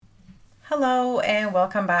Hello, and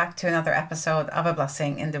welcome back to another episode of A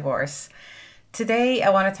Blessing in Divorce. Today, I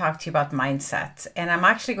want to talk to you about mindset, and I'm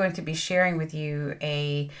actually going to be sharing with you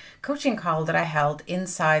a coaching call that I held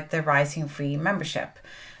inside the Rising Free membership.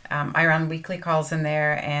 I run weekly calls in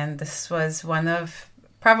there, and this was one of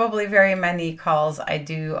probably very many calls I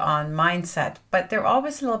do on mindset, but they're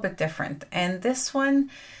always a little bit different. And this one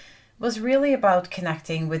was really about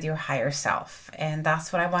connecting with your higher self. And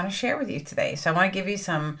that's what I want to share with you today. So I want to give you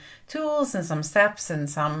some tools and some steps and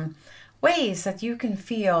some ways that you can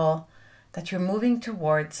feel that you're moving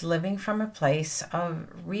towards living from a place of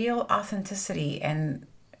real authenticity and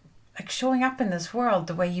like showing up in this world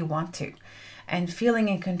the way you want to and feeling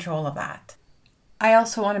in control of that. I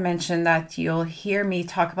also want to mention that you'll hear me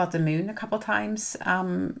talk about the moon a couple times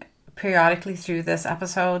periodically through this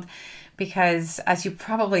episode, because as you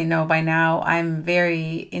probably know by now, I'm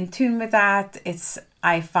very in tune with that.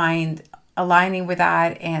 I find aligning with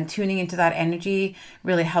that and tuning into that energy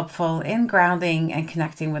really helpful in grounding and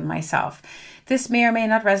connecting with myself. This may or may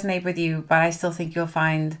not resonate with you, but I still think you'll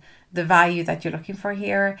find the value that you're looking for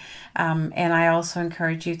here. And I also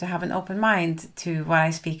encourage you to have an open mind to what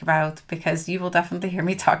I speak about, because you will definitely hear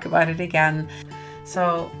me talk about it again.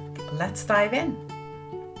 So let's dive in.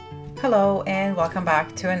 Hello, and welcome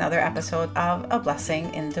back to another episode of A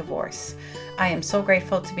Blessing in Divorce. I am so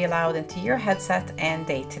grateful to be allowed into your headset and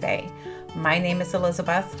day today. My name is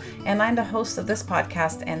Elizabeth, and I'm the host of this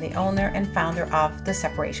podcast and the owner and founder of The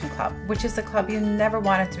Separation Club, which is the club you never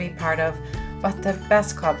wanted to be part of, but the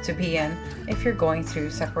best club to be in if you're going through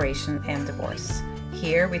separation and divorce.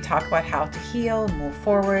 Here we talk about how to heal, move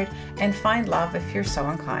forward, and find love if you're so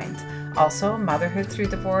inclined. Also, motherhood through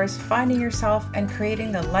divorce, finding yourself, and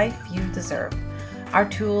creating the life you deserve. Our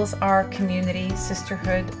tools are community,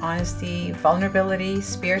 sisterhood, honesty, vulnerability,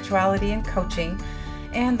 spirituality, and coaching.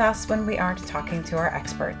 And that's when we aren't talking to our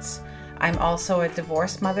experts. I'm also a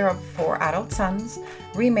divorced mother of 4 adult sons,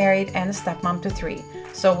 remarried, and a stepmom to 3.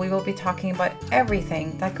 So we will be talking about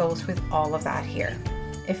everything that goes with all of that here.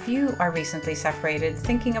 If you are recently separated,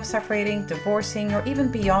 thinking of separating, divorcing, or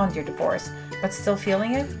even beyond your divorce, but still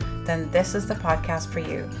feeling it, then this is the podcast for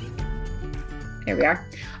you. Here we are.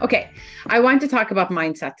 Okay, I want to talk about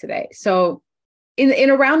mindset today. So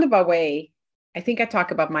in a roundabout way, I think I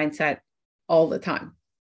talk about mindset all the time.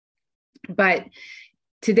 But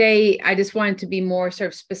today, I just wanted to be more sort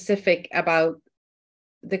of specific about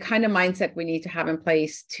the kind of mindset we need to have in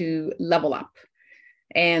place to level up.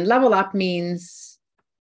 And level up means,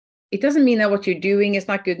 it doesn't mean that what you're doing is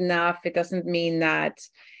not good enough. It doesn't mean that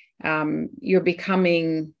you're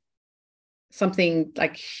becoming something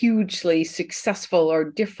like hugely successful or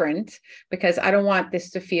different, because I don't want this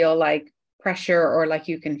to feel like pressure or like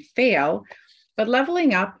you can fail. But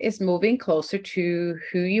leveling up is moving closer to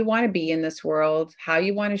who you want to be in this world, how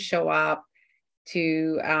you want to show up,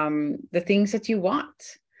 to the things that you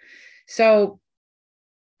want. So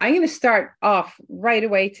I'm going to start off right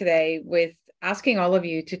away today with asking all of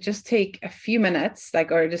you to just take a few minutes,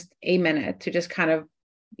 or just a minute, to just kind of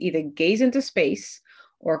either gaze into space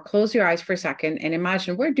or close your eyes for a second and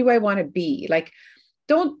imagine, where do I want to be? Like,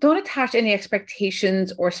 don't attach any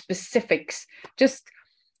expectations or specifics. Just,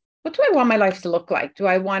 what do I want my life to look like? Do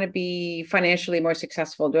I want to be financially more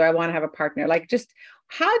successful? Do I want to have a partner? Like, just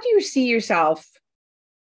how do you see yourself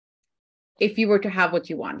if you were to have what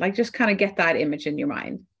you want? Like, just kind of get that image in your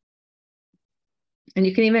mind. And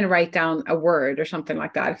you can even write down a word or something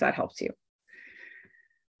like that if that helps you.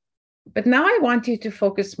 But now I want you to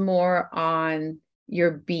focus more on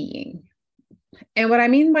your being. And what I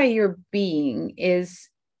mean by your being is,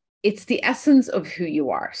 it's the essence of who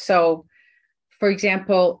you are. So, for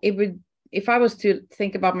example, if I was to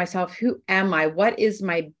think about myself, who am I? What is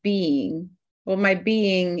my being? Well, my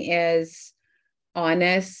being is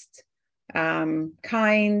honest,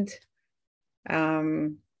 kind,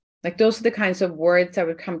 like those are the kinds of words that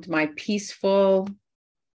would come to mind. Peaceful,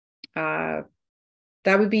 that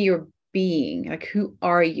would be your being. Like, who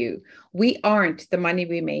are you? We aren't the money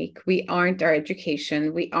we make. We aren't our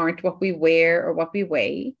education. We aren't what we wear or what we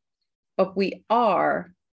weigh, but we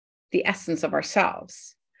are the essence of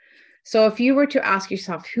ourselves. So if you were to ask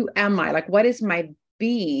yourself, who am I? Like, what is my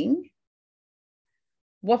being?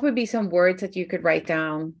 What would be some words that you could write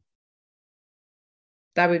down?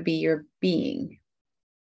 That would be your being.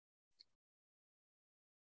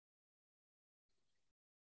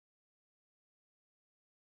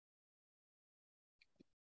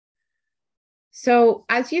 So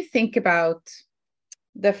as you think about,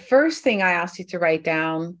 the first thing I asked you to write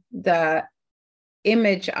down, the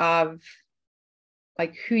image of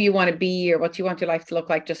like who you want to be or what you want your life to look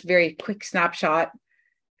like, just very quick snapshot.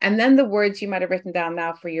 And then the words you might have written down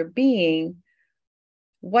now for your being.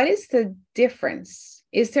 What is the difference?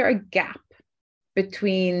 Is there a gap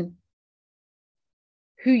between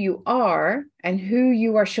who you are and who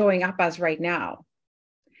you are showing up as right now?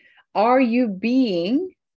 Are you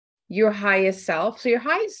being your highest self? So your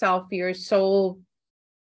highest self, your soul,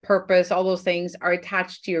 purpose, all those things are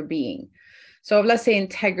attached to your being. So let's say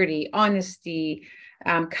integrity, honesty,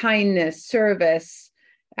 kindness, service.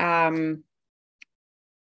 If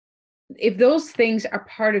those things are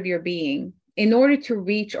part of your being, in order to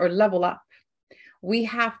reach or level up, we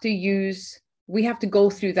have to go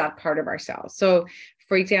through that part of ourselves. So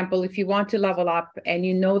for example, if you want to level up and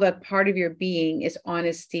you know that part of your being is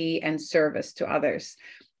honesty and service to others,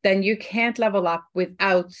 then you can't level up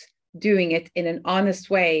without doing it in an honest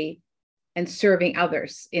way and serving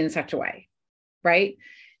others in such a way, right?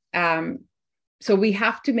 So we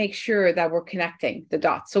have to make sure that we're connecting the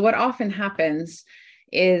dots. So what often happens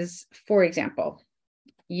is, for example,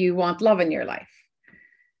 you want love in your life.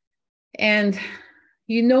 And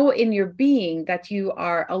you know in your being that you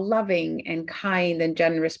are a loving and kind and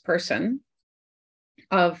generous person,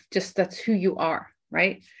 of just that's who you are,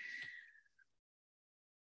 right?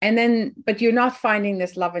 And then, but you're not finding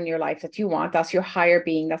this love in your life that you want. That's your higher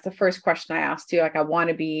being. That's the first question I asked you. Like, I want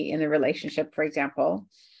to be in a relationship, for example.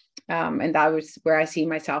 And that was where I see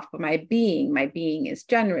myself. But my being is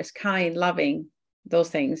generous, kind, loving, those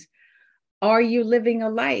things. Are you living a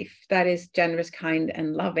life that is generous, kind,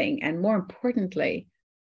 and loving? And more importantly,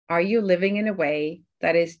 are you living in a way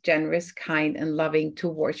that is generous, kind, and loving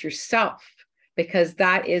towards yourself? Because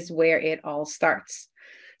that is where it all starts.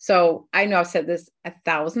 So I know I've said this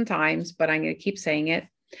 1,000 times, but I'm going to keep saying it.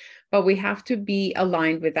 But we have to be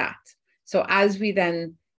aligned with that. So as we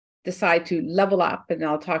then decide to level up, and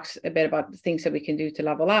I'll talk a bit about the things that we can do to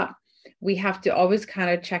level up, we have to always kind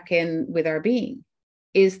of check in with our being.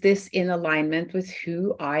 Is this in alignment with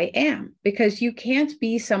who I am? Because you can't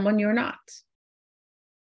be someone you're not.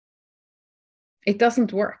 It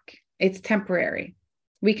doesn't work. It's temporary.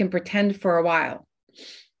 We can pretend for a while,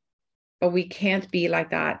 but we can't be like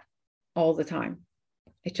that all the time.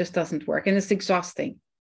 It just doesn't work. And it's exhausting.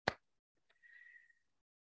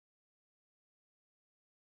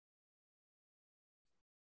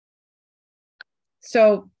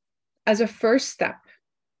 So as a first step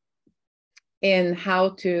in how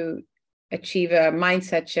to achieve a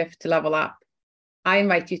mindset shift to level up, I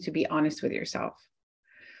invite you to be honest with yourself.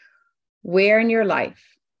 Where in your life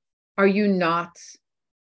are you not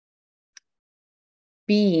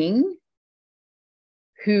being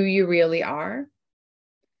who you really are?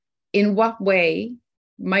 In what way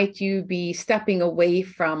might you be stepping away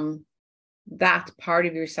from that part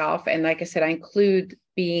of yourself? And like I said, I include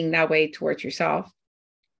being that way towards yourself.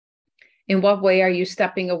 In what way are you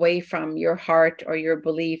stepping away from your heart or your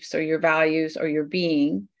beliefs or your values or your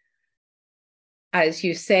being, as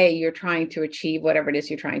you say you're trying to achieve whatever it is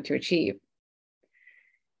you're trying to achieve?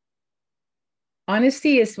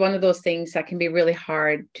 Honesty is one of those things that can be really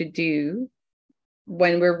hard to do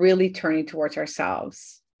when we're really turning towards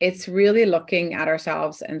ourselves. It's really looking at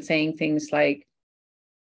ourselves and saying things like,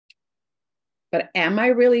 but am I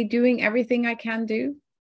really doing everything I can do?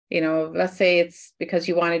 You know, let's say it's because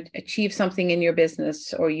you want to achieve something in your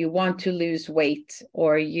business, or you want to lose weight,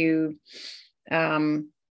 or you, I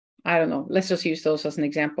don't know, let's just use those as an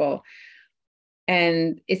example.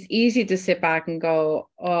 And it's easy to sit back and go,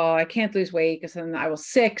 oh, I can't lose weight because then I was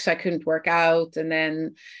sick, so I couldn't work out. And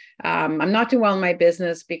then I'm not doing well in my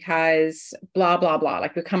business because blah, blah, blah.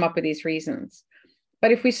 Like, we come up with these reasons.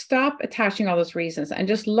 But if we stop attaching all those reasons and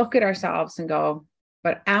just look at ourselves and go,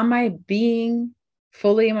 but am I being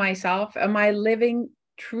fully myself? Am I living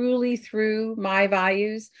truly through my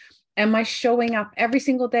values? Am I showing up every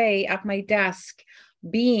single day at my desk,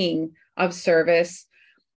 being of service,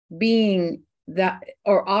 being that,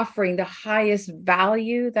 or offering the highest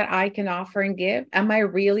value that I can offer and give? Am I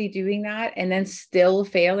really doing that and then still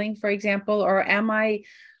failing, for example? Or am I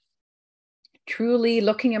truly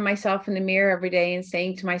looking at myself in the mirror every day and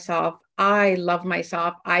saying to myself, I love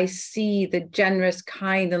myself. I see the generous,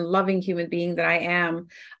 kind, and loving human being that I am.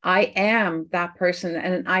 I am that person,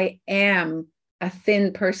 and I am a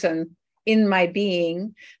thin person in my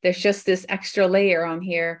being. There's just this extra layer on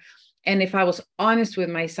here. And if I was honest with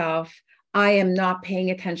myself, I am not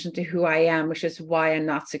paying attention to who I am, which is why I'm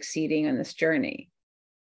not succeeding in this journey.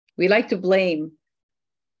 We like to blame.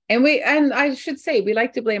 And I should say, we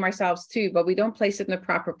like to blame ourselves too, but we don't place it in the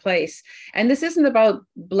proper place. And this isn't about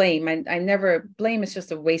blame. Blame is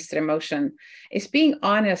just a wasted emotion. It's being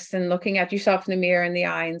honest and looking at yourself in the mirror in the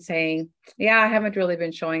eye and saying, yeah, I haven't really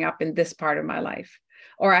been showing up in this part of my life.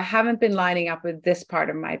 or I haven't been lining up with this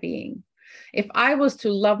part of my being. If I was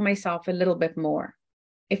to love myself a little bit more,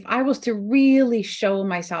 if I was to really show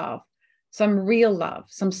myself some real love,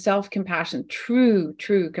 some self-compassion, true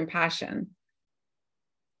compassion,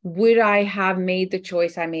 would I have made the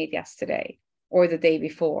choice I made yesterday or the day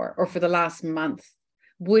before or for the last month?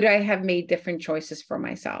 Would I have made different choices for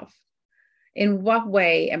myself? In what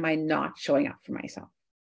way am I not showing up for myself?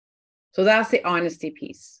 So that's the honesty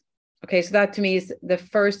piece. Okay, so that to me is the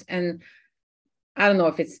first, and I don't know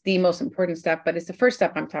if it's the most important step, but it's the first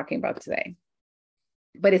step I'm talking about today.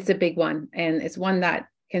 But it's a big one, and it's one that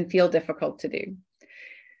can feel difficult to do.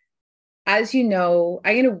 As you know,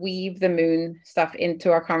 I'm going to weave the moon stuff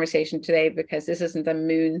into our conversation today because this isn't a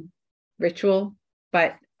moon ritual,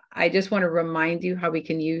 but I just want to remind you how we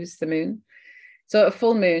can use the moon. So a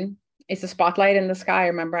full moon is a spotlight in the sky.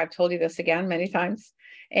 Remember, I've told you this again many times.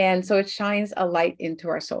 And so it shines a light into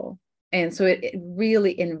our soul. And so it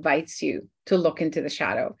really invites you to look into the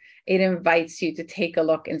shadow. It invites you to take a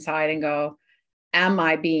look inside and go, am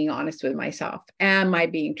I being honest with myself? Am I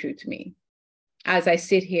being true to me? As I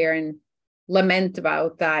sit here and lament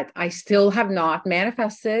about that, I still have not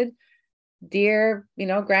manifested. Dear,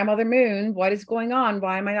 grandmother moon, what is going on?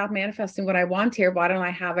 Why am I not manifesting what I want here? Why don't I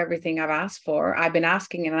have everything I've asked for? I've been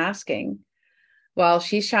asking and asking. Well,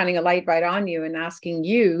 she's shining a light right on you and asking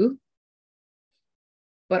you,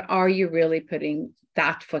 but are you really putting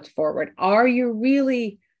that foot forward? Are you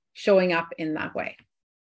really showing up in that way?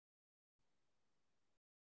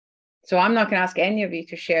 So I'm not going to ask any of you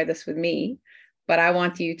to share this with me, but I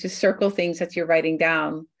want you to circle things that you're writing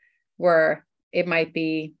down where it might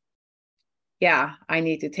be, yeah, I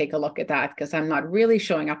need to take a look at that because I'm not really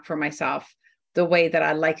showing up for myself the way that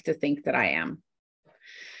I like to think that I am.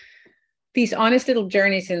 These honest little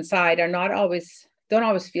journeys inside don't always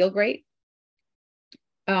feel great,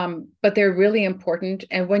 but they're really important.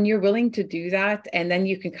 And when you're willing to do that, and then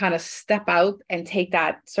you can kind of step out and take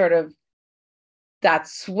that that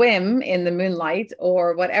swim in the moonlight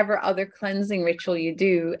or whatever other cleansing ritual you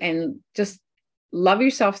do, and just love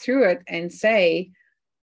yourself through it and say,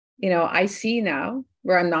 I see now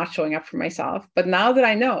where I'm not showing up for myself, but now that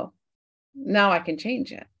I know, now I can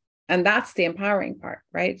change it. And that's the empowering part,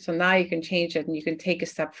 right? So now you can change it and you can take a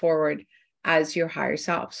step forward as your higher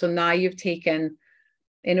self. So now you've taken,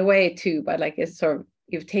 in a way too, but like it's sort of,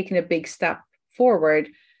 you've taken a big step forward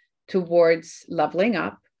towards leveling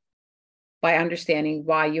up by understanding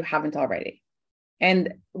why you haven't already.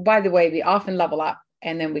 And by the way, we often level up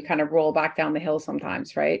and then we kind of roll back down the hill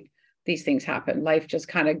sometimes, right? These things happen. Life just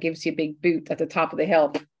kind of gives you a big boot at the top of the hill.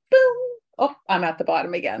 Boom. Oh, I'm at the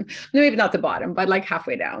bottom again. No, maybe not the bottom, but like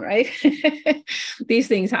halfway down, right? These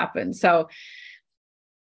things happen. So,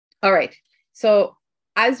 all right. So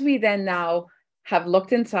as we then now have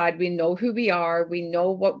looked inside, we know who we are, we know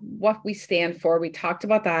what we stand for. We talked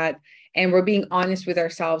about that, and we're being honest with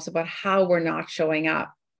ourselves about how we're not showing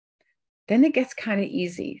up. Then it gets kind of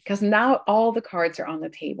easy because now all the cards are on the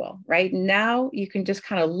table, right? Now you can just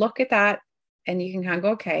kind of look at that and you can kind of go,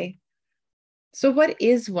 okay, so what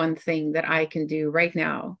is one thing that I can do right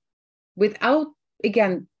now without,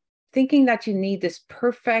 again, thinking that you need this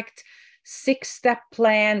perfect 6-step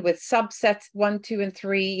plan with subsets 1, 2, and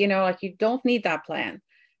 3, like you don't need that plan.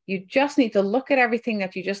 You just need to look at everything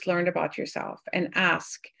that you just learned about yourself and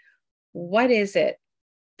ask, what is it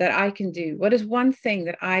that I can do? What is one thing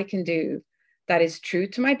that I can do that is true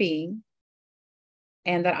to my being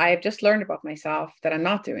and that I have just learned about myself that I'm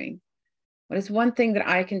not doing? What is one thing that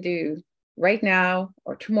I can do right now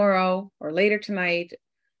or tomorrow or later tonight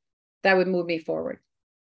that would move me forward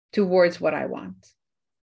towards what I want?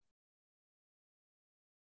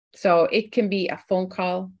 So it can be a phone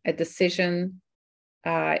call, a decision.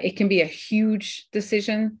 It can be a huge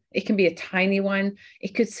decision. It can be a tiny one.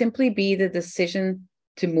 It could simply be the decision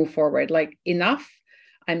to move forward. Like, enough,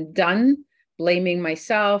 I'm done blaming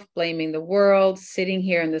myself, blaming the world, sitting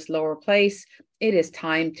here in this lower place. It is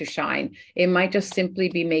time to shine. It might just simply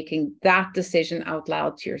be making that decision out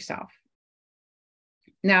loud to yourself.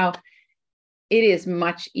 Now, it is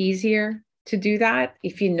much easier to do that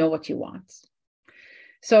if you know what you want.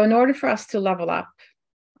 So in order for us to level up,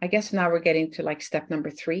 I guess now we're getting to like step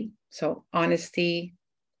number 3. So honesty,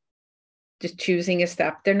 just choosing a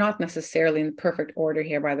step. They're not necessarily in perfect order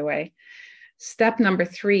here, by the way. Step number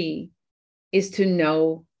 3 is to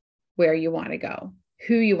know where you want to go,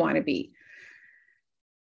 who you want to be.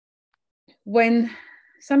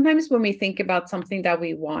 Sometimes when we think about something that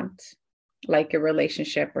we want, like a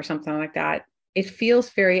relationship or something like that, it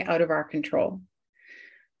feels very out of our control.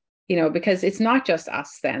 Because it's not just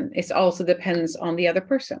us then. It also depends on the other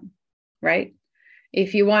person, right?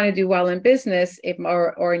 If you want to do well in business,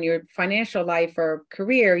 or in your financial life or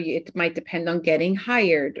career, it might depend on getting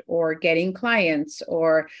hired or getting clients,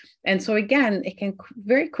 and so again, it can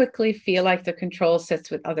very quickly feel like the control sits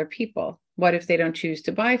with other people. What if they don't choose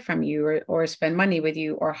to buy from you or spend money with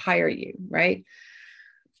you or hire you, right?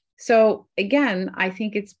 So again, I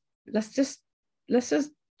think let's just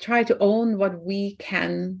try to own what we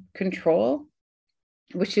can control,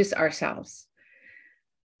 which is ourselves.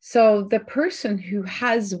 So the person who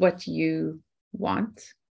has what you want,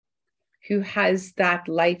 who has that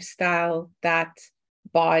lifestyle, that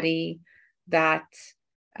body, that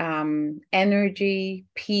energy,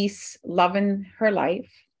 peace, love in her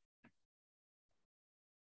life,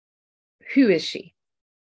 who is she?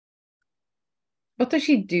 What does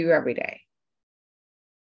she do every day?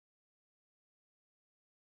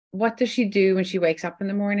 What does she do when she wakes up in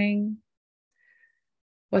the morning?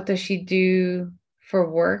 What does she do for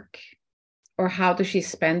work? Or how does she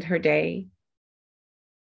spend her day?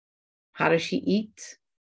 How does she eat?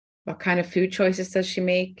 What kind of food choices does she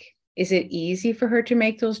make? Is it easy for her to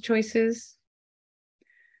make those choices?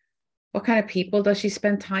 What kind of people does she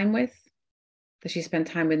spend time with? Does she spend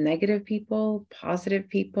time with negative people, positive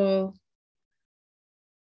people?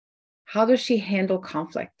 How does she handle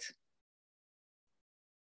conflict?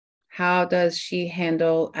 How does she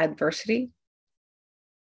handle adversity?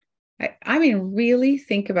 I mean, really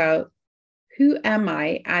think about, who am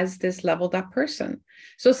I as this leveled up person?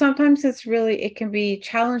 So sometimes it can be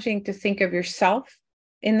challenging to think of yourself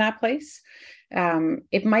in that place.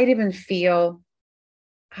 It might even feel,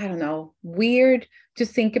 I don't know, weird to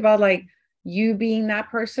think about like you being that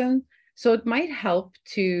person. So it might help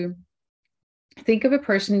to think of a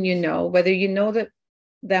person, whether you know that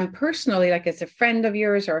them personally, like it's a friend of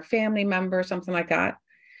yours or a family member or something like that.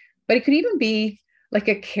 But it could even be like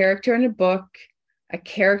a character in a book, a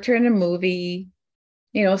character in a movie,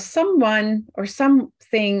 someone or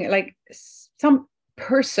something, like some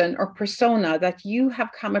person or persona that you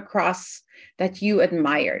have come across that you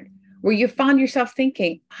admired, where you found yourself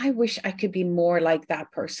thinking, I wish I could be more like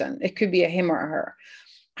that person. It could be a him or a her.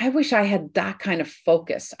 I wish I had that kind of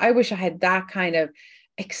focus. I wish I had that kind of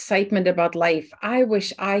excitement about life. I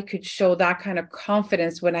wish I could show that kind of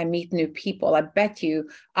confidence when I meet new people. I bet you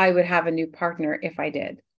I would have a new partner if I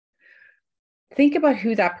did. Think about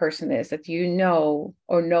who that person is that you know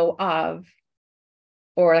or know of,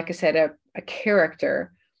 or like I said, a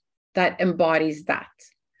character that embodies that.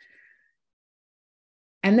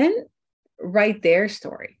 And then write their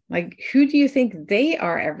story. Like, who do you think they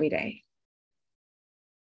are every day?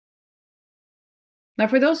 Now,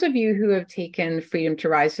 for those of you who have taken Freedom to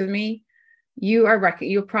Rise with me,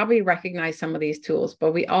 you'll probably recognize some of these tools,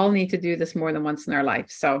 but we all need to do this more than once in our life.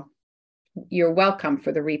 So you're welcome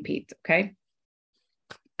for the repeat, okay?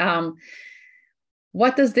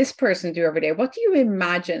 What does this person do every day? What do you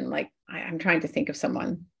imagine? Like, I'm trying to think of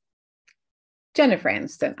someone. Jennifer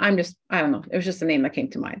Aniston. I don't know. It was just the name that came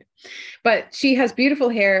to mind. But she has beautiful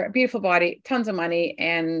hair, beautiful body, tons of money,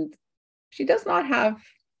 and she does not have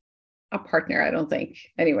a partner, I don't think.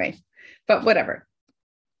 Anyway, but whatever.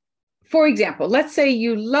 For example, let's say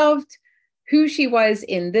you loved who she was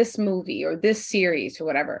in this movie or this series or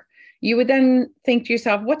whatever. You would then think to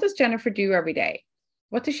yourself, what does Jennifer do every day?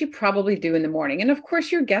 What does she probably do in the morning? And of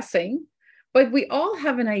course, you're guessing, but we all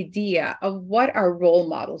have an idea of what our role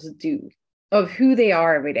models do, of who they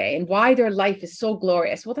are every day and why their life is so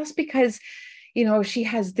glorious. Well, that's because, she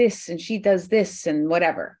has this and she does this and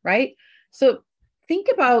whatever, right? So think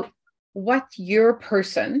about what your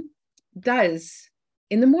person does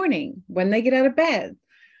in the morning when they get out of bed.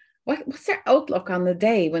 What's their outlook on the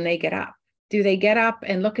day when they get up? Do they get up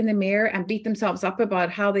and look in the mirror and beat themselves up about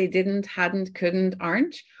how they didn't, hadn't, couldn't,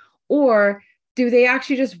 aren't? Or do they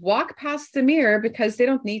actually just walk past the mirror because they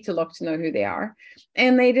don't need to look to know who they are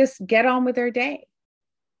and they just get on with their day?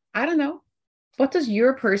 I don't know. What does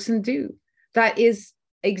your person do that is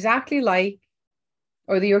exactly like,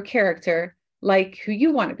 or your character, like who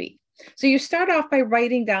you want to be? So you start off by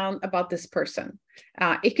writing down about this person.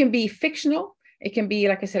 It can be fictional. It can be,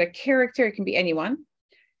 like I said, a character. It can be anyone.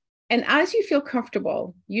 And as you feel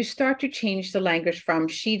comfortable, you start to change the language from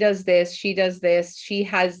she does this, she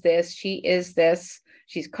has this, she is this,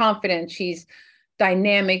 she's confident, she's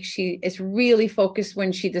dynamic, she is really focused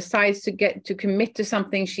when she decides to commit to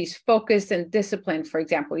something, she's focused and disciplined, for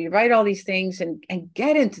example. You write all these things and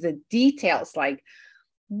get into the details, like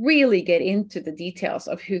really get into the details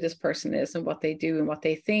of who this person is and what they do and what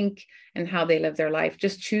they think and how they live their life.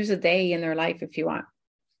 Just choose a day in their life if you want.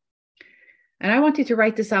 And I want you to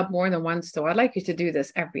write this out more than once, though. I'd like you to do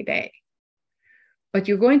this every day. But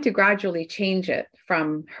you're going to gradually change it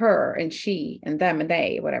from her and she and them and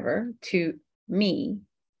they, whatever, to me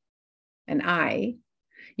and I.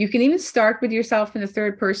 You can even start with yourself in the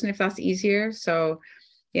third person if that's easier. So,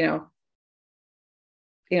 you know,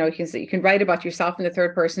 you can write about yourself in the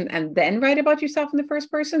third person and then write about yourself in the first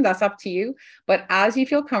person. That's up to you. But as you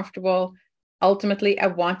feel comfortable, ultimately, I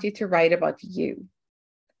want you to write about you.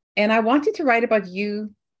 And I want you to write about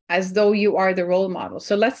you as though you are the role model.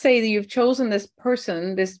 So let's say that you've chosen this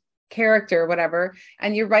person, this character, whatever,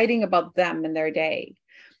 and you're writing about them in their day.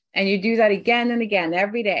 And you do that again and again,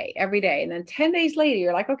 every day, every day. And then 10 days later,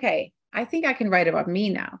 you're like, okay, I think I can write about me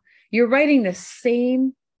now. You're writing the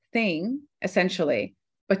same thing, essentially,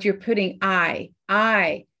 but you're putting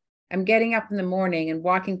I'm getting up in the morning and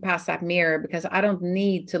walking past that mirror because I don't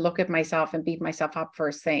need to look at myself and beat myself up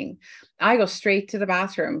first thing. I go straight to the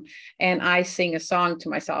bathroom and I sing a song to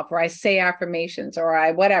myself, or I say affirmations, or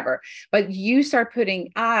I whatever. But you start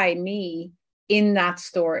putting me in that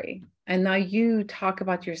story. And now you talk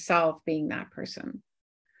about yourself being that person.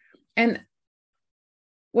 And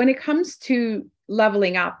when it comes to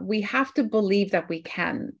leveling up, we have to believe that we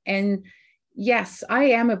can. And yes, I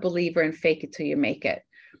am a believer in fake it till you make it.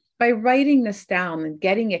 By writing this down and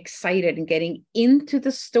getting excited and getting into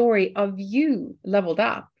the story of you leveled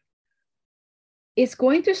up, it's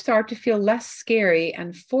going to start to feel less scary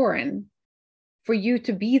and foreign for you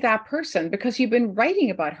to be that person because you've been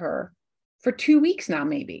writing about her for 2 weeks now,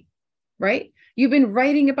 maybe, right? You've been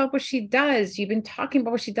writing about what she does. You've been talking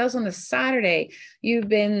about what she does on a Saturday. You've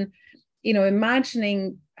been,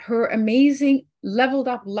 imagining her amazing leveled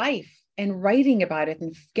up life and writing about it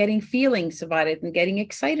and getting feelings about it and getting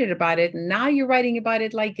excited about it. And now you're writing about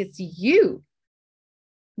it like it's you.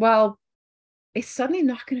 Well, it's suddenly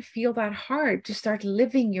not going to feel that hard to start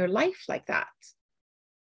living your life like that.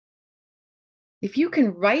 If you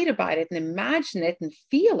can write about it and imagine it and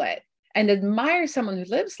feel it and admire someone who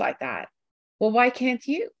lives like that, well, why can't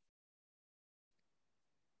you?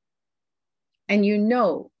 And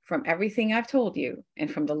from everything I've told you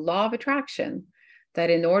and from the law of attraction, that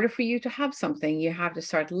in order for you to have something, you have to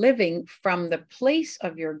start living from the place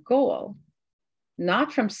of your goal,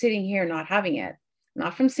 not from sitting here not having it,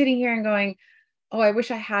 not from sitting here and going, oh, I wish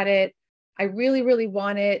I had it. I really, really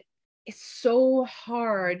want it. It's so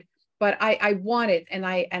hard, but I want it. And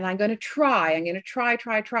I'm going to try. I'm going to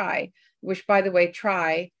try, which, by the way,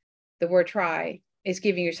 the word try is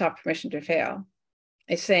giving yourself permission to fail.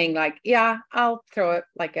 It's saying like, yeah, I'll throw it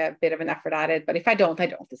like a bit of an effort at it. But if I don't,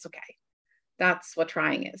 it's okay. That's what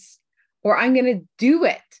trying is. Or I'm going to do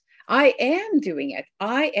it. I am doing it.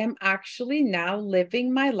 I am actually now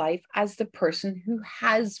living my life as the person who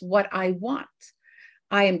has what I want.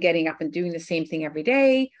 I am getting up and doing the same thing every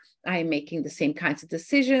day. I am making the same kinds of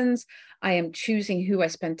decisions. I am choosing who I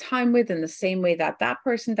spend time with in the same way that that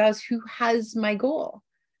person does who has my goal.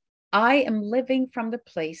 I am living from the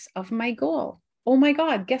place of my goal. Oh my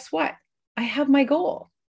God, guess what? I have my goal.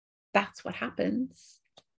 That's what happens.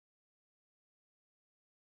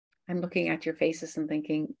 I'm looking at your faces and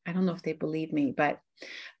thinking, I don't know if they believe me, but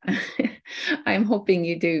I'm hoping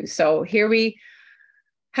you do. So here we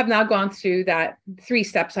have now gone through that 3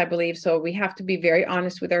 steps, I believe. So we have to be very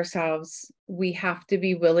honest with ourselves. We have to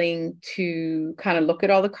be willing to kind of look at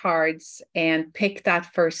all the cards and pick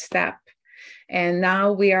that first step. And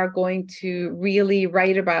now we are going to really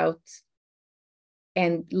write about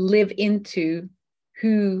and live into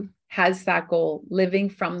who has that goal, living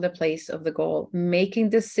from the place of the goal, making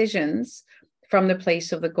decisions from the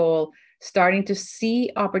place of the goal, starting to see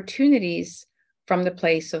opportunities from the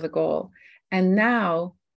place of the goal. And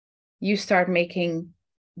now you start making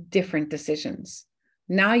different decisions.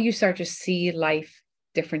 Now you start to see life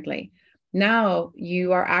differently. Now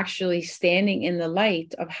you are actually standing in the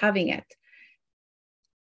light of having it.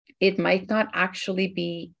 It might not actually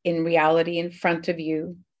be in reality in front of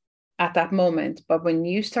you at that moment, but when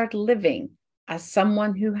you start living as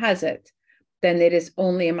someone who has it, then it is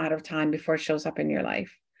only a matter of time before it shows up in your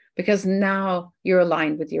life, because now you're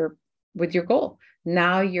aligned with your goal.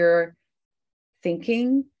 Now you're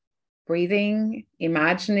thinking, breathing,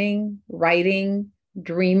 imagining, writing,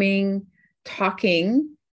 dreaming,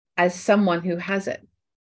 talking as someone who has it,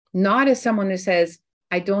 not as someone who says,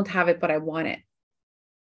 I don't have it, but I want it.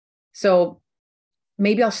 So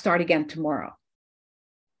maybe I'll start again tomorrow,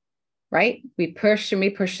 right? We push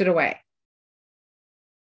it away.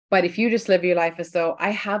 But if you just live your life as though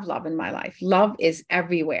I have love in my life, love is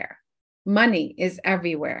everywhere. Money is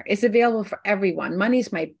everywhere. It's available for everyone. Money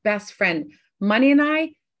is my best friend. Money and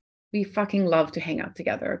I, we fucking love to hang out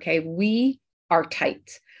together, okay? We are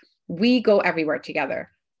tight. We go everywhere together.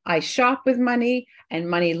 I shop with money and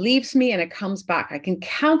money leaves me and it comes back. I can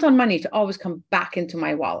count on money to always come back into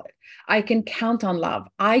my wallet. I can count on love.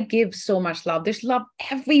 I give so much love. There's love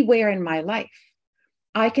everywhere in my life.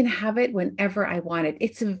 I can have it whenever I want it.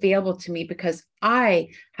 It's available to me because I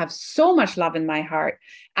have so much love in my heart.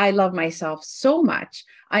 I love myself so much.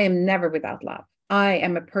 I am never without love. I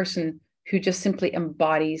am a person who just simply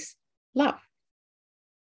embodies love.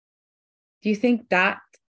 Do you think that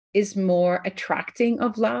is more attracting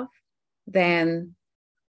of love than,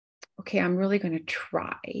 okay, I'm really going to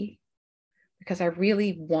try because I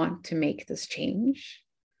really want to make this change.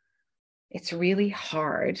 It's really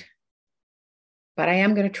hard, but I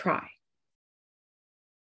am going to try.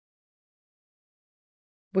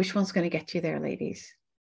 Which one's going to get you there, ladies?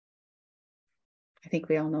 I think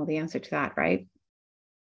we all know the answer to that, right?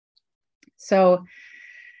 So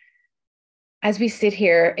as we sit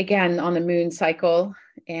here again on the moon cycle,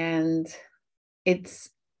 and it's,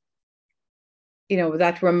 you know,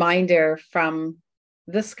 that reminder from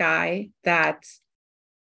the sky that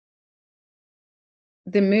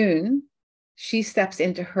the moon, she steps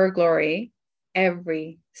into her glory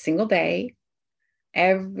every single day,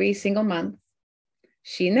 every single month.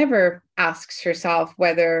 She never asks herself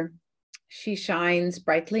whether she shines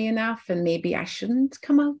brightly enough and maybe I shouldn't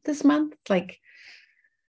come out this month. Like,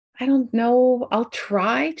 I don't know. I'll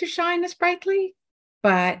try to shine as brightly,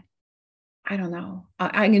 but I don't know.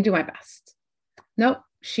 I can do my best. Nope.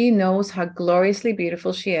 She knows how gloriously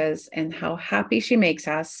beautiful she is and how happy she makes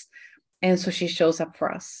us. And so she shows up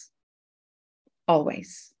for us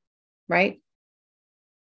always, right?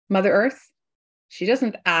 Mother Earth, she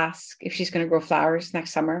doesn't ask if she's going to grow flowers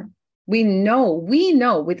next summer. We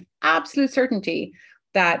know with absolute certainty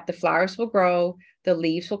that the flowers will grow, the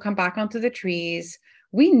leaves will come back onto the trees.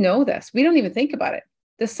 We know this. We don't even think about it.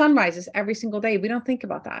 The sun rises every single day. We don't think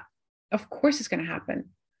about that. Of course it's going to happen.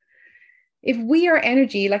 If we are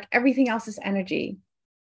energy, like everything else is energy,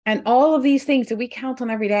 and all of these things that we count on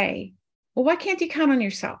every day, well, why can't you count on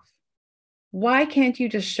yourself? Why can't you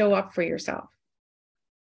just show up for yourself?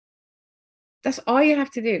 That's all you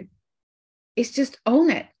have to do. Is just own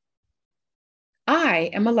it. I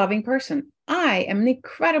am a loving person. I am an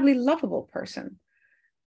incredibly lovable person.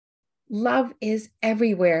 Love is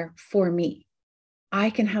everywhere for me. I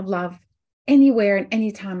can have love anywhere and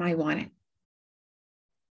anytime I want it.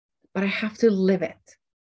 But I have to live it.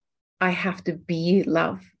 I have to be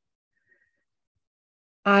love.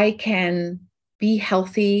 I can be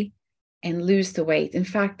healthy and lose the weight. In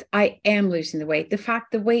fact, I am losing the weight. The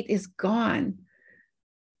fact the weight is gone.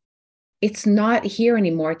 It's not here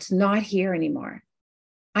anymore. It's not here anymore.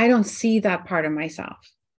 I don't see that part of myself.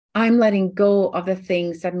 I'm letting go of the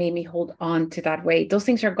things that made me hold on to that weight. Those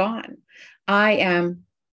things are gone. I am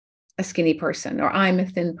a skinny person, or I'm a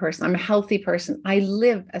thin person. I'm a healthy person. I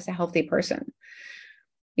live as a healthy person.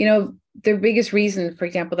 You know, the biggest reason, for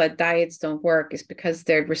example, that diets don't work is because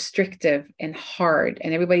they're restrictive and hard.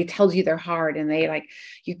 And everybody tells you they're hard. And they like,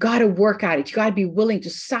 you got to work at it. You got to be willing to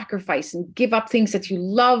sacrifice and give up things that you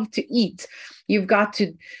love to eat. You've got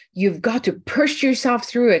to push yourself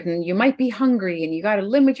through it. And you might be hungry and you got to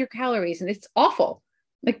limit your calories. And it's awful.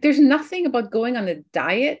 Like, there's nothing about going on a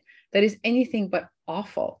diet that is anything but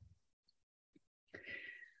awful.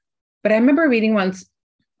 But I remember reading once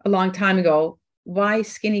a long time ago, why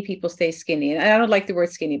skinny people stay skinny. And I don't like the word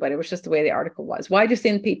skinny, but it was just the way the article was. Why do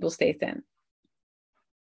thin people stay thin?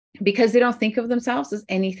 Because they don't think of themselves as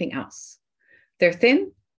anything else. They're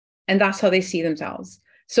thin, and that's how they see themselves.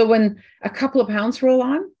 So when a couple of pounds roll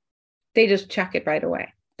on, they just check it right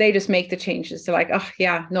away. They just make the changes. They're like, oh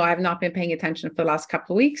yeah, no, I've not been paying attention for the last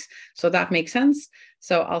couple of weeks. So that makes sense.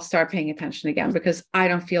 So I'll start paying attention again because I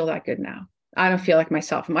don't feel that good now. I don't feel like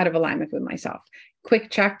myself. I'm out of alignment with myself. Quick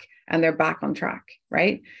check, and they're back on track,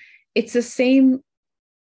 right? It's the same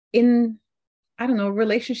in, I don't know,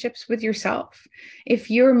 relationships with yourself. If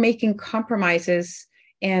you're making compromises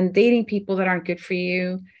and dating people that aren't good for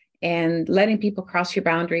you and letting people cross your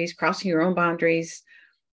boundaries, crossing your own boundaries,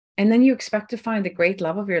 and then you expect to find the great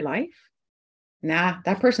love of your life, nah,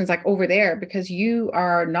 that person's like over there because you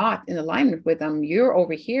are not in alignment with them. You're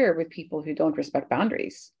over here with people who don't respect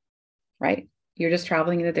boundaries, right? You're just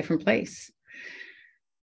traveling in a different place.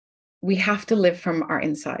 We have to live from our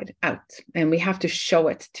inside out, and we have to show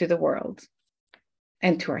it to the world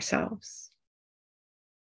and to ourselves.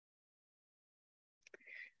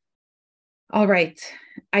 All right.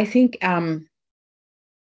 I think to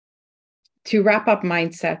wrap up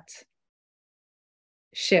mindset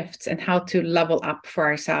shifts and how to level up for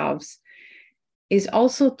ourselves is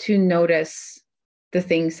also to notice the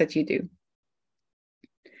things that you do.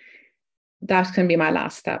 That's going to be my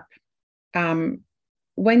last step.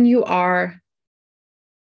 when you are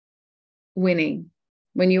winning,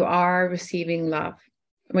 when you are receiving love,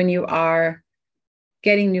 when you are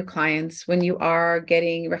getting new clients, when you are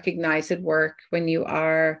getting recognized at work, when you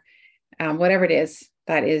are whatever it is,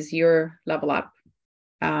 that is your level up.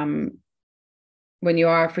 When you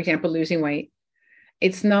are, for example, losing weight,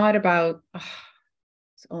 it's not about, oh,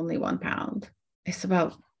 it's only 1 pound. It's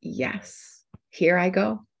about, yes, here I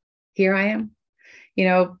go. Here I am. You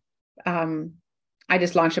know, I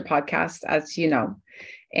just launched a podcast, as you know,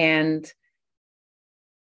 and,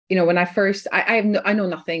 you know, when I first, I know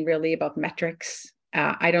nothing really about metrics.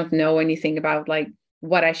 I don't know anything about like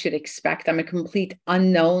what I should expect. I'm a complete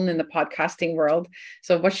unknown in the podcasting world.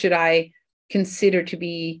 So what should I consider to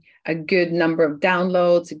be a good number of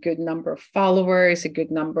downloads, a good number of followers, a good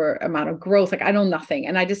amount of growth? Like I know nothing.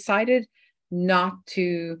 And I decided not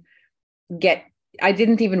to I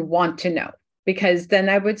didn't even want to know, because then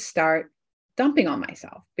I would start dumping on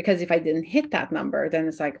myself, because if I didn't hit that number, then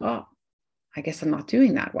it's like, oh, I guess I'm not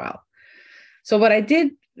doing that well. So what I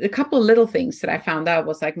did, a couple of little things that I found out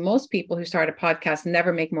was like most people who start a podcast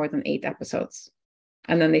never make more than 8 episodes.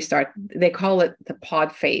 And then they call it the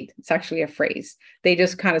pod fade. It's actually a phrase. They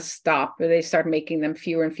just kind of stop, or they start making them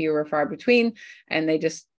fewer and fewer far between, and they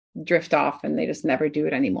just drift off and they just never do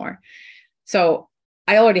it anymore. So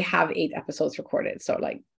I already have 8 episodes recorded. So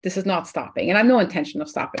like, this is not stopping, and I have no intention of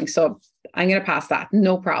stopping. So I'm going to pass that.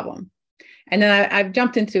 No problem. And then I've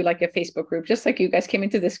jumped into like a Facebook group, just like you guys came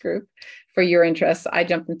into this group for your interests. I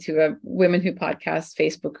jumped into a Women Who Podcast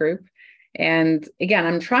Facebook group. And again,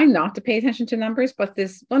 I'm trying not to pay attention to numbers, but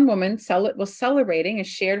this one woman was celebrating and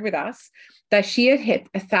shared with us that she had hit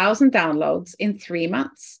 1,000 downloads in 3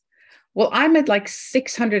 months. Well, I'm at like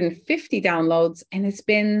 650 downloads, and it's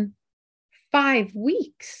been 5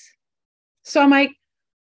 weeks. So I'm like,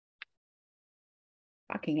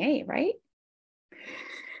 fucking A, right?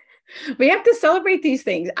 We have to celebrate these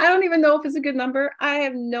things. I don't even know if it's a good number. I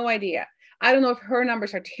have no idea. I don't know if her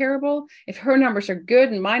numbers are terrible, if her numbers are good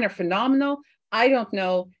and mine are phenomenal. I don't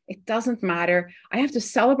know. It doesn't matter. I have to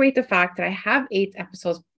celebrate the fact that I have 8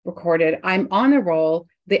 episodes recorded. I'm on a roll.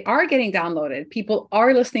 They are getting downloaded. People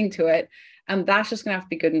are listening to it. And that's just going to have to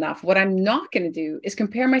be good enough. What I'm not going to do is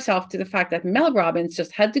compare myself to the fact that Mel Robbins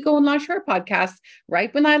just had to go and launch her podcast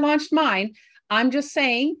right when I launched mine. I'm just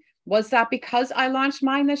saying, was that because I launched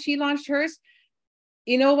mine that she launched hers?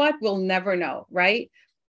 You know what? We'll never know, right?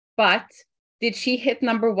 But did she hit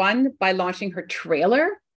number 1 by launching her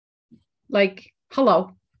trailer? Like,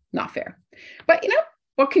 hello, not fair. But you know,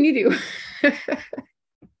 what can you do?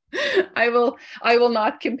 I will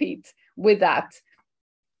not compete with that.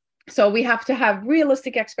 So we have to have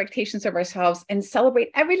realistic expectations of ourselves and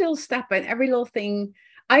celebrate every little step and every little thing.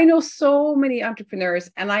 I know so many entrepreneurs,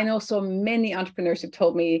 and I know so many entrepreneurs who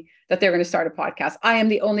told me that they're going to start a podcast. I am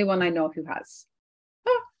the only one I know who has.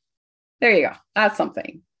 Oh, there you go. That's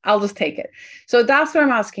something. I'll just take it. So that's what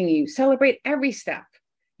I'm asking you. Celebrate every step.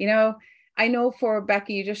 You know, I know for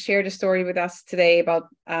Becky, you just shared a story with us today about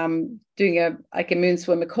doing a moon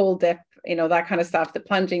swim, a cold dip, you know, that kind of stuff, the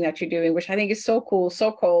plunging that you're doing, which I think is so cool,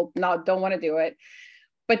 so cold. Don't want to do it.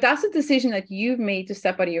 But that's a decision that you've made to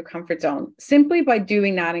step out of your comfort zone. Simply by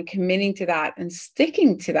doing that and committing to that and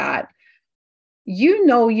sticking to that, you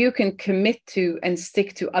know, you can commit to and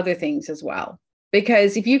stick to other things as well.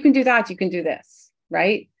 Because if you can do that, you can do this,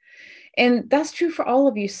 right? And that's true for all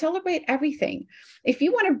of you. Celebrate everything. If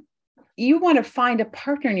you want to find a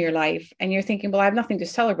partner in your life and you're thinking, well, I have nothing to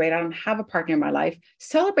celebrate, I don't have a partner in my life,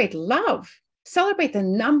 celebrate love. Celebrate the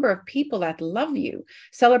number of people that love you.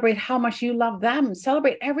 Celebrate how much you love them.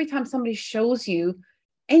 Celebrate every time somebody shows you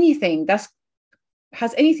anything that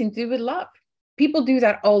has anything to do with love. People do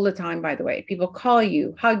that all the time, by the way. People call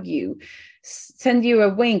you, hug you, send you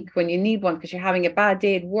a wink when you need one because you're having a bad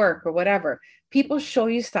day at work or whatever. People show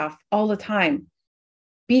you stuff all the time.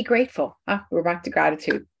 Be grateful. We're back to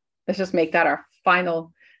gratitude. Let's just make that our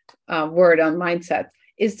final word on mindset,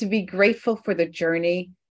 is to be grateful for the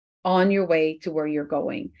journey on your way to where you're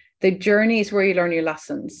going. The journey is where you learn your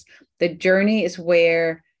lessons. The journey is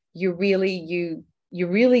where you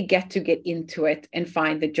really get to get into it and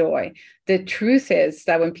find the joy. The truth is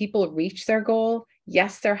that when people reach their goal,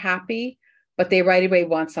 yes, they're happy, but they right away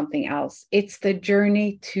want something else. It's the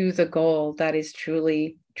journey to the goal that is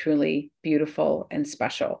truly, truly beautiful and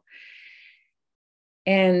special.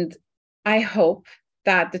 And I hope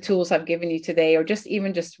that the tools I've given you today, or just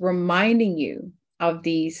reminding you of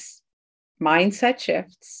these mindset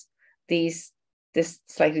shifts, this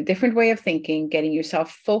slightly different way of thinking, getting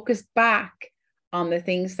yourself focused back on the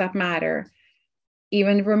things that matter,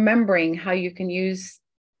 even remembering how you can use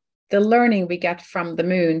the learning we get from the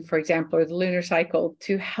moon, for example, or the lunar cycle,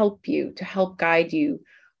 to help you, to help guide you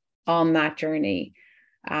on that journey,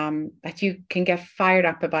 that you can get fired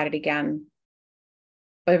up about it again.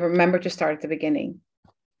 But remember to start at the beginning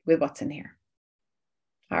with what's in here.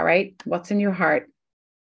 All right. What's in your heart?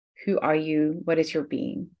 Who are you? What is your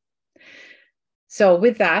being? So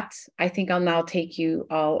with that, I think I'll now take you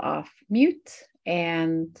all off mute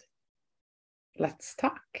and let's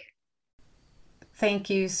talk.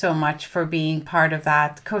 Thank you so much for being part of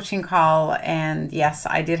that coaching call. And yes,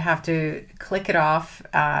 I did have to click it off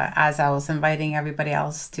as I was inviting everybody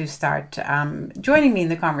else to start joining me in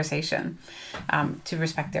the conversation, to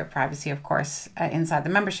respect their privacy, of course, inside the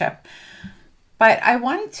membership. But I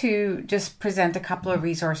wanted to just present a couple of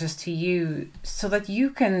resources to you so that you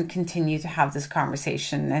can continue to have this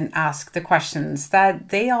conversation and ask the questions that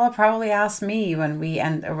they all probably asked me when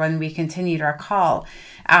we continued our call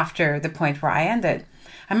after the point where I ended.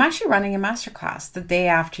 I'm actually running a masterclass the day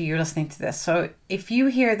after you're listening to this. So if you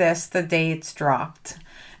hear this the day it's dropped,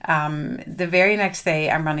 the very next day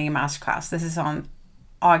I'm running a masterclass. This is on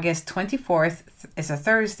August 24th. It's a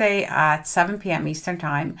Thursday at 7 p.m. Eastern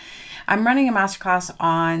Time. I'm running a masterclass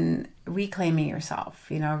on reclaiming yourself,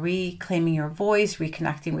 reclaiming your voice,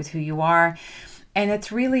 reconnecting with who you are. And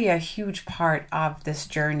it's really a huge part of this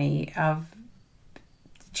journey of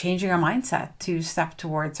changing our mindset to step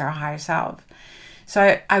towards our higher self.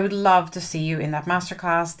 So I would love to see you in that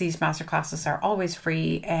masterclass. These masterclasses are always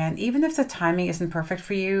free. And even if the timing isn't perfect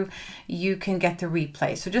for you, you can get the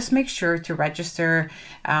replay. So just make sure to register.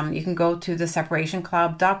 You can go to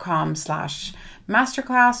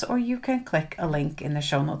theseparationclub.com/masterclass, or you can click a link in the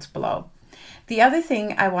show notes below. The other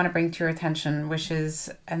thing I want to bring to your attention, which is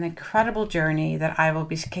an incredible journey that I will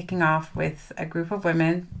be kicking off with a group of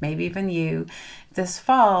women, maybe even you, this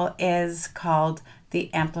fall, is called the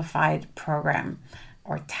Amplified Program,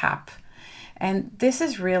 or TAP. And this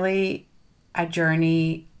is really a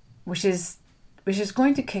journey which is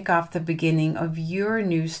going to kick off the beginning of your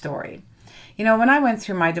new story. When I went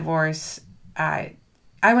through my divorce, I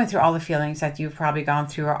went through all the feelings that you've probably gone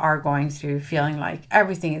through or are going through, feeling like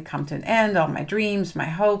everything had come to an end, all my dreams, my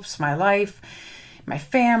hopes, my life, my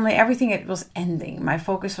family, everything, it was ending. My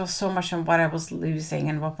focus was so much on what I was losing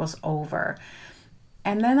and what was over.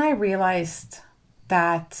 And then I realized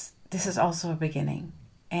that this is also a beginning.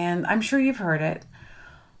 And I'm sure you've heard it,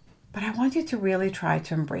 but I want you to really try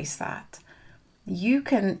to embrace that. You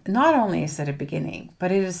can, not only is it a beginning, but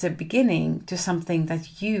it is a beginning to something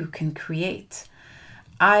that you can create.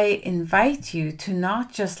 I invite you to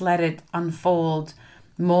not just let it unfold,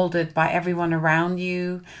 molded by everyone around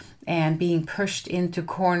you and being pushed into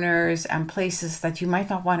corners and places that you might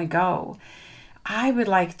not want to go. I would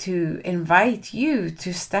like to invite you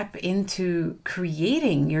to step into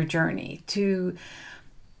creating your journey, to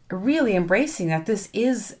really embracing that this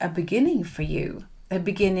is a beginning for you, a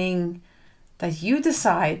beginning that you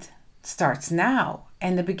decide starts now,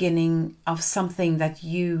 and the beginning of something that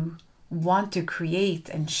you want to create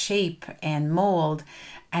and shape and mold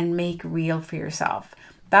and make real for yourself.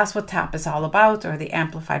 That's what TAP is all about, or the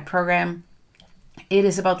Amplified Program. It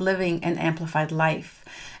is about living an amplified life,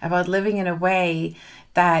 about living in a way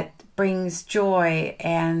that brings joy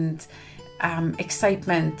and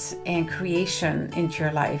excitement and creation into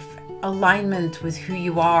your life, alignment with who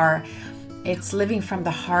you are. It's living from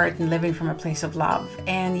the heart and living from a place of love.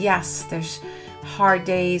 And yes, there's hard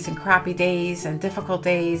days and crappy days and difficult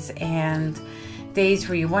days and days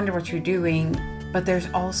where you wonder what you're doing, but there's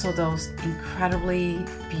also those incredibly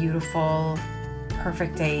beautiful,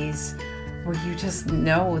 perfect days where you just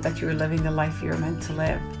know that you're living the life you're meant to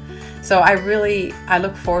live. So I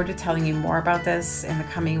look forward to telling you more about this in the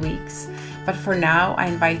coming weeks. But for now, I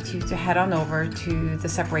invite you to head on over to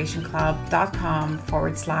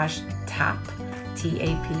theseparationclub.com/TAP,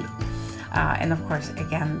 TAP. And of course,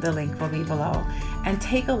 again, the link will be below. And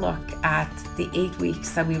take a look at the 8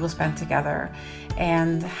 weeks that we will spend together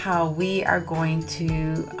and how we are going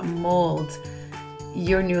to mold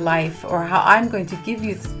your new life, or how I'm going to give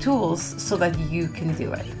you the tools so that you can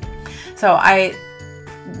do it. So I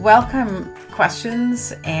welcome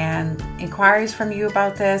questions and inquiries from you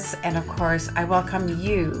about this. And of course, I welcome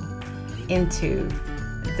you into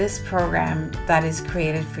this program that is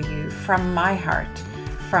created for you from my heart,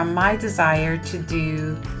 from my desire to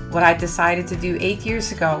do what I decided to do 8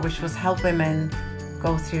 years ago, which was help women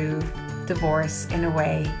go through divorce in a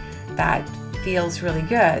way that feels really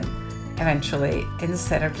good eventually,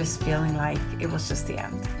 instead of just feeling like it was just the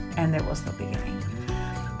end and there was no beginning.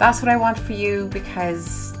 That's what I want for you,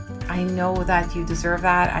 because I know that you deserve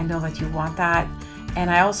that. I know that you want that.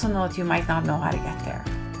 And I also know that you might not know how to get there.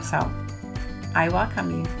 So I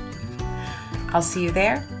welcome you. I'll see you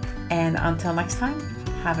there. And until next time,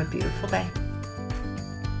 have a beautiful day.